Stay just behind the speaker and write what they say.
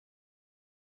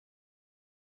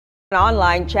An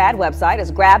online chat website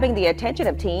is grabbing the attention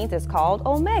of teens. It's called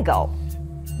Omegle.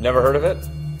 Never heard of it?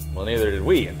 Well, neither did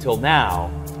we until now,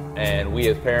 and we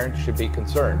as parents should be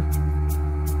concerned.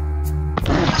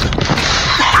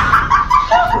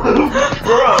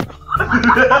 Bro!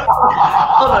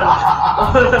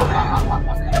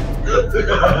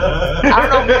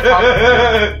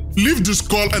 Leave this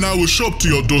call and I will show up to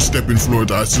your doorstep in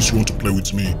Florida since you want to play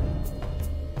with me.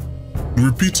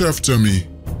 Repeat after me.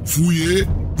 Vouye,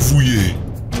 vouye.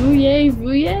 Vouye,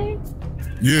 vouye?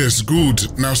 Yes,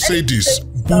 good. Now say this.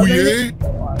 Vouye,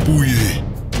 vouye.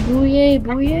 Vouye,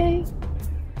 vouye?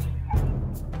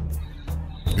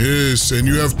 Yes, and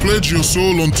you have pledged your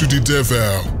soul unto the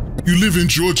devil. You live in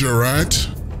Georgia, right?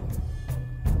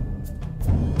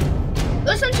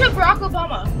 Listen to Barack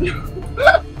Obama.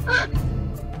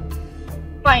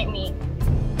 Fight me.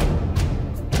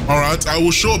 Alright, I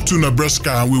will show up to Nebraska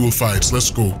and we will fight.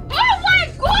 Let's go. Oh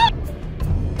my god!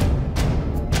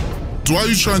 So why are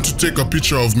you trying to take a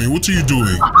picture of me? What are you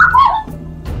doing?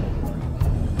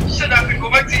 Shut up and go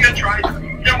back to your tribe.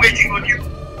 They're waiting on you.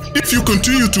 If you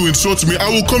continue to insult me, I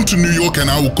will come to New York and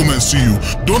I will come and see you.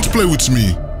 Don't play with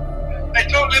me. I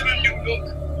don't live in New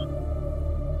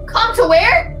York. Come to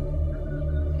where?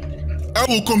 I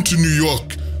will come to New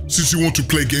York since you want to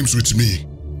play games with me.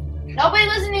 Nobody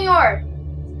lives in New York.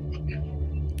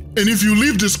 And if you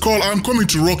leave this call, I'm coming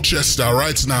to Rochester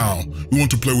right now. You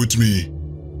want to play with me?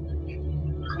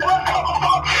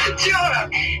 Jonah!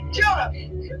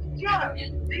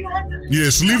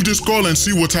 Yes, leave this call and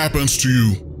see what happens to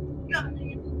you.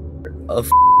 A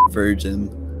virgin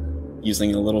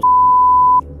using a little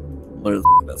whatever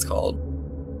that's called.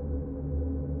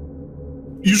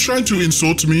 You trying to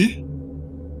insult me?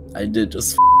 I did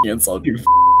just insult you.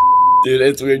 Dude,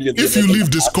 it's weird. If you leave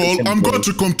this call, I'm going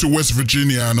to come to West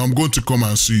Virginia and I'm going to come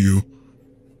and see you.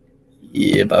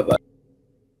 Yeah, bye-bye.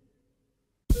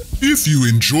 If you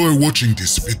enjoy watching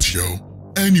this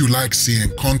video and you like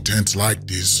seeing content like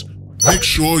this, make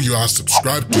sure you are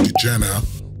subscribed to the channel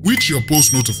with your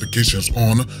post notifications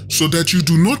on so that you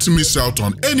do not miss out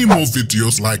on any more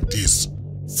videos like this.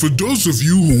 For those of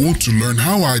you who want to learn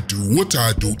how I do what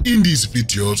I do in these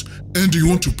videos and you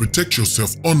want to protect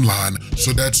yourself online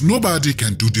so that nobody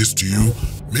can do this to you,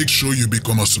 make sure you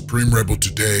become a Supreme Rebel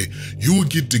today. You will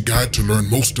get the guide to learn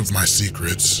most of my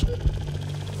secrets.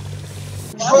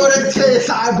 Bro, this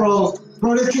KSI, bro.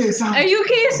 Bro, this KSI. Are you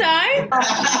KSI?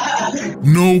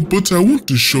 No, but I want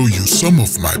to show you some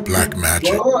of my black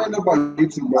magic. Okay, do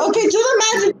the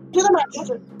magic. Do the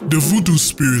magic. The voodoo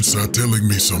spirits are telling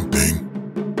me something.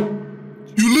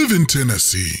 You live in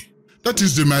Tennessee. That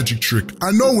is the magic trick.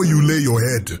 I know where you lay your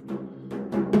head.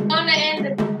 On the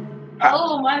end.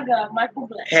 Oh my god, Michael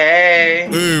Black. Hey.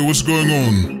 Hey, what's going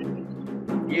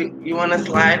on? You wanna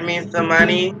slide me some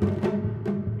money?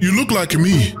 You look like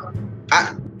me.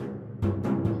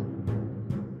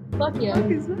 Fuck yeah.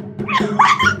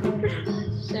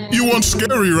 You want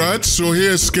scary, right? So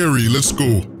here's scary. Let's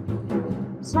go.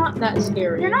 It's not that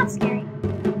scary. You're not scary.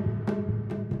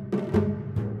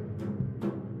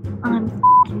 I'm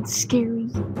f***ing scary.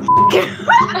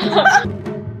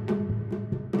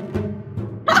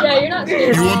 Yeah, you're not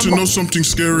scary. You want to know something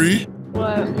scary?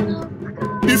 What?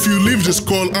 If you leave this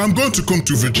call, I'm going to come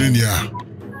to Virginia.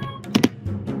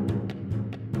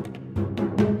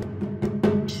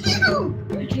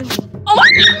 Oh my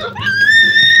god!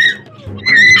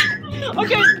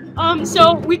 Okay,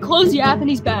 so we closed the app and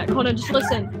he's back. Hold on, just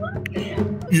listen.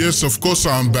 Yes, of course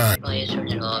I'm back.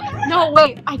 No,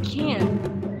 wait, I can't.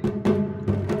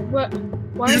 What?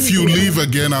 Why If you leave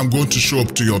again, I'm going to show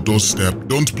up to your doorstep.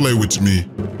 Don't play with me.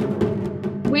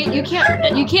 Wait, you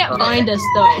can't find us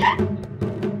though.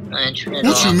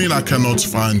 What do you mean I cannot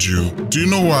find you? Do you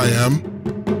know who I am?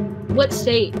 What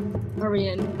state are we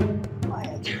in?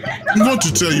 I'm going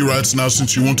to tell you right now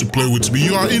since you want to play with me.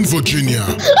 You are in Virginia.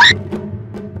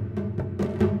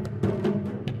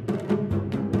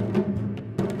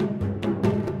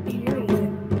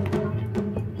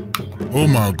 Oh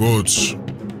my god.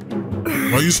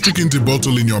 Why are you sticking the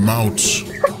bottle in your mouth?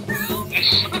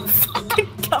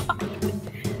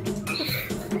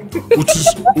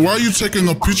 Why are you taking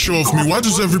a picture of me? Why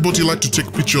does everybody like to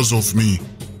take pictures of me?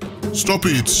 Stop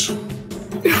it.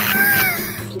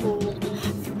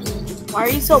 Why are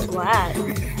you so black?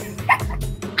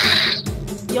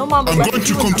 Yo, mama, I'm going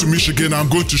to come to Michigan. I'm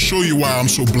going to show you why I'm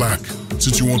so black,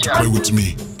 since you want to play with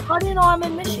me. How do you know I'm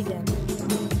in Michigan?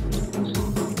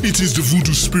 It is the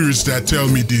voodoo spirits that tell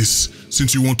me this,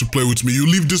 since you want to play with me. You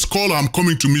leave this call, I'm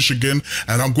coming to Michigan,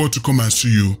 and I'm going to come and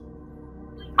see you.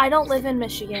 I don't live in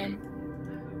Michigan.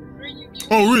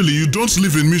 Oh really? You don't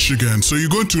live in Michigan, so you're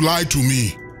going to lie to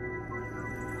me?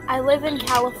 I live in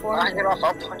California. I get off,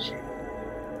 I'll punch you.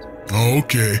 Oh,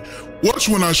 okay. Watch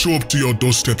when I show up to your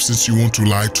doorstep since you want to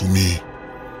lie to me.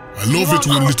 I love it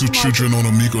when little children on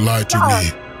Omegle lie to me.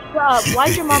 Stop.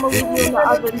 Why'd your mama leave you in the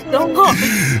oven so long?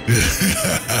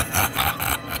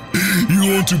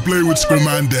 You want to play with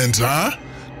commandant, huh?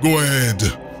 Go ahead.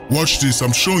 Watch this.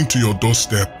 I'm showing to your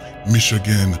doorstep,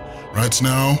 Michigan. Right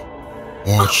now,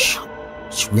 watch.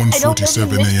 It's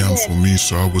 1:47 a.m. for me,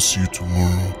 so I will see you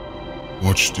tomorrow.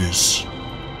 Watch this.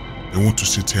 They want to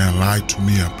sit here and lie to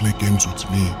me and play games with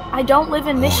me. I don't live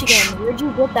in Michigan. Where'd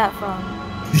you get that from?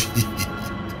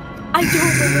 I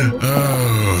don't live in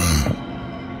Michigan.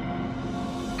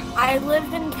 I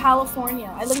live in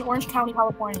California. I live in Orange County,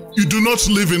 California. You do not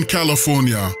live in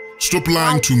California. Stop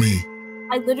lying to me.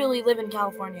 I literally live in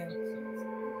California.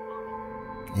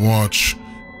 Watch.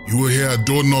 You will hear a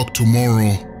door knock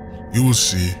tomorrow. You will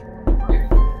see.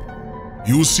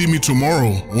 You will see me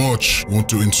tomorrow. Watch. Want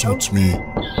to insult me.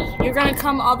 You're gonna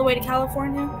come all the way to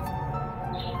California?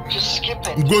 Just skip it.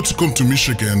 I'm going to come to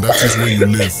Michigan. That is where you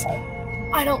live.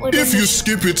 I don't live If you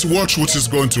skip it, watch what is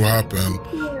going to happen.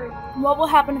 What will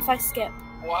happen if I skip?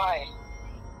 Why?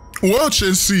 Watch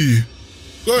and see.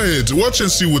 Go ahead. Watch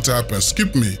and see what happens.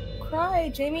 Skip me. Cry,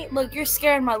 Jamie. Look, you're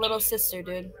scaring my little sister,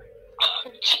 dude.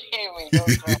 Jamie,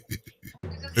 don't cry.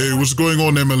 Hey, what's going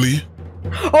on, Emily?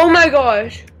 Oh my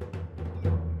gosh.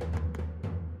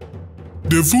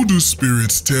 The voodoo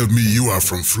spirits tell me you are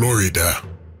from Florida.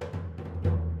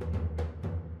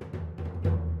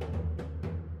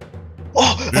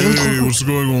 Oh, Hey, what's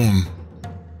going on?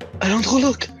 I don't go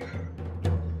look.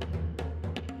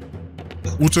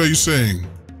 What are you saying?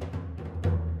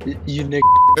 You nick.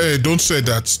 Hey, don't say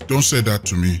that. Don't say that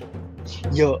to me.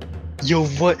 Yo,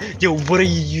 what are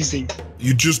you using?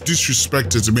 You just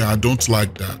disrespected me. I don't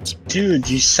like that. Dude,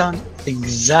 you sound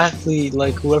exactly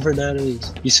like whoever that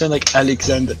is. You sound like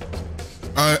Alexander.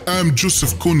 I am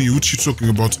Joseph Kony. What you talking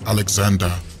about,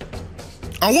 Alexander?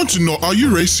 I want to know, are you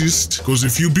racist? Because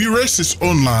if you be racist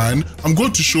online, I'm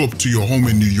going to show up to your home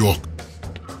in New York.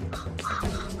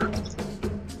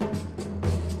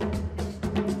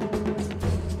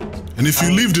 And if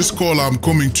you leave this call, I'm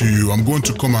coming to you. I'm going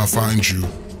to come and find you.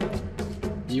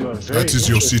 You are very That is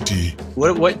your city.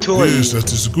 What tool are you Yes, using?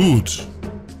 that is good.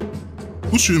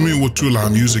 What do you mean what tool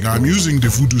I'm using? I'm using the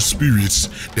voodoo spirits.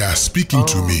 They are speaking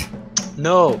to me.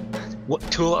 No. What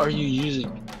tool are you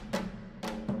using?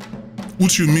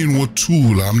 What you mean what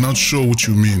tool? I'm not sure what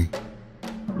you mean.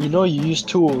 You know you use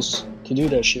tools to do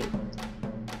that shit.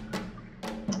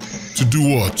 To do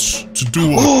what? To do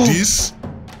what? This?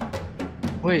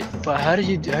 Wait, but how do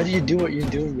you do what you're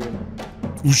doing, bro?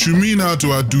 What you mean how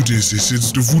do I do this?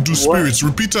 It's the voodoo spirits.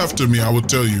 Repeat after me, I will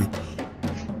tell you.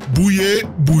 Bouye,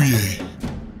 bouye.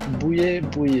 Bouye,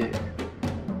 bouye.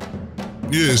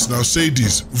 Yes, now say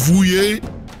this. Vouye,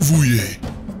 vouye.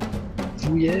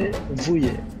 Vouye,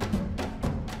 vouye.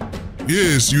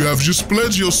 Yes, you have just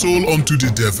pledged your soul unto the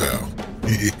devil.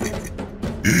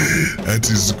 That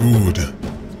is good.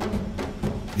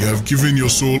 You have given your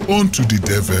soul unto the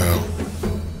devil.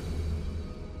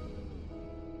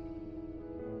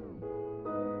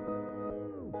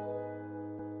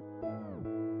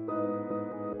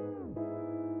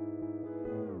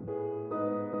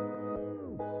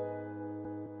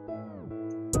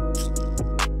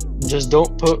 Just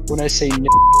don't put when I say n.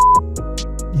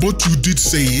 But you did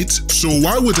say it, so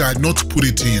why would I not put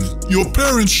it in? Your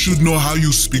parents should know how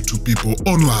you speak to people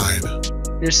online.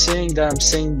 You're saying that I'm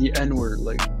saying the N-word,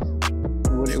 like,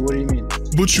 what do you mean?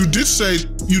 But you did say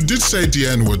the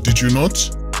N-word, did you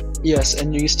not? Yes,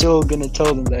 and you're still gonna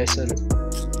tell them that I said it.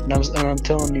 And I'm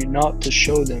telling you not to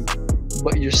show them,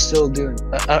 but you're still doing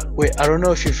it. Wait, I don't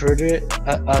know if you've heard it.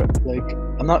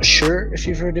 I'm not sure if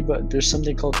you've heard it, but there's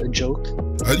something called a joke.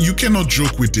 You cannot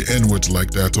joke with the N-word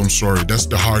like that. I'm sorry. That's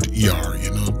the hard ER,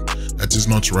 you know? That is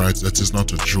not right. That is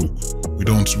not a joke. We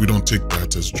don't take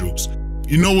that as jokes.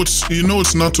 You know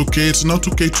it's not okay. It's not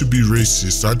okay to be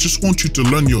racist. I just want you to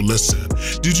learn your lesson.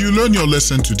 Did you learn your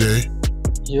lesson today?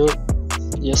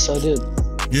 Yes, I did.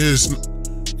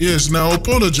 Yes, now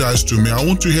apologize to me. I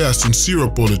want to hear a sincere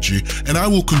apology, and I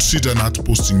will consider not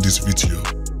posting this video.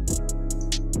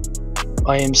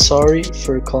 I am sorry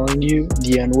for calling you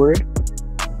the N-word,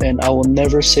 and I will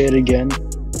never say it again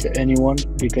to anyone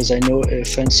because I know it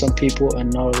offends some people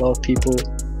and not a lot of people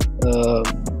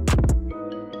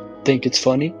think it's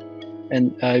funny,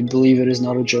 and I believe it is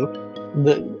not a joke.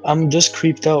 I'm just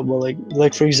creeped out, but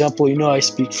like for example, you know I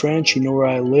speak French, you know where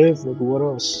I live, like what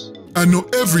else? I know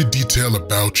every detail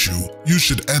about you. You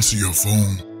should answer your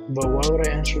phone. But why would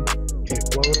I answer? Okay,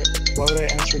 why would I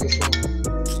answer the phone?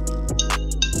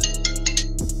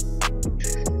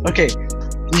 Okay,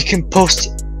 You can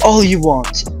post all you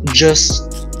want.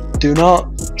 Just do not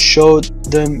show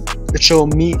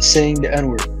me saying the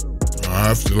N-word. I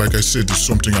have to, like I said, it's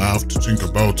something I have to think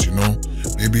about, you know.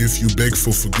 Maybe if you beg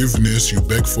for forgiveness, you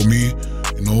beg for me,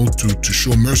 you know, to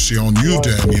show mercy on you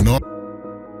then, you know.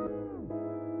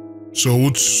 So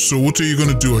what are you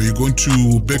gonna do? Are you going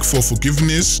to beg for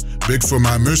forgiveness, beg for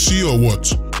my mercy, or what?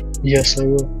 Yes, I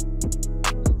will.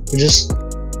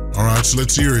 Alright, so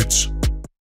let's hear it.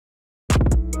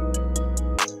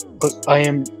 But I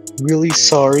am really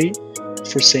sorry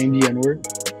for saying the N-word.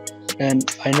 And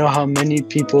I know how many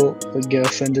people would get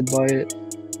offended by it.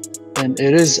 And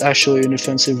it is actually an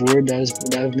offensive word that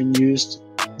has been used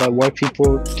by white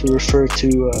people to refer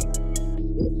to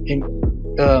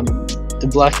the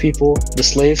black people, the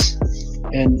slaves.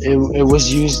 And it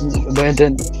was used, and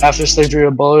then after slavery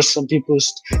abolished, some people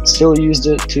still used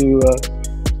it to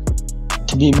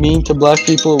be mean to black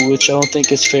people, which I don't think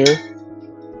is fair.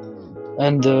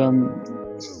 And I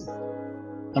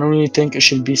don't really think it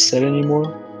should be said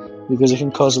anymore, because it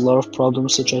can cause a lot of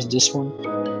problems such as this one.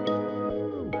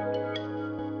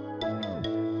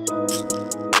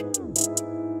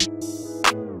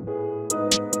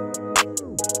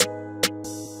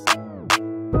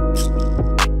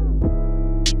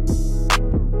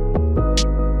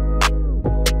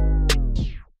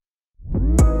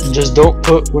 Just don't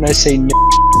put when I say no.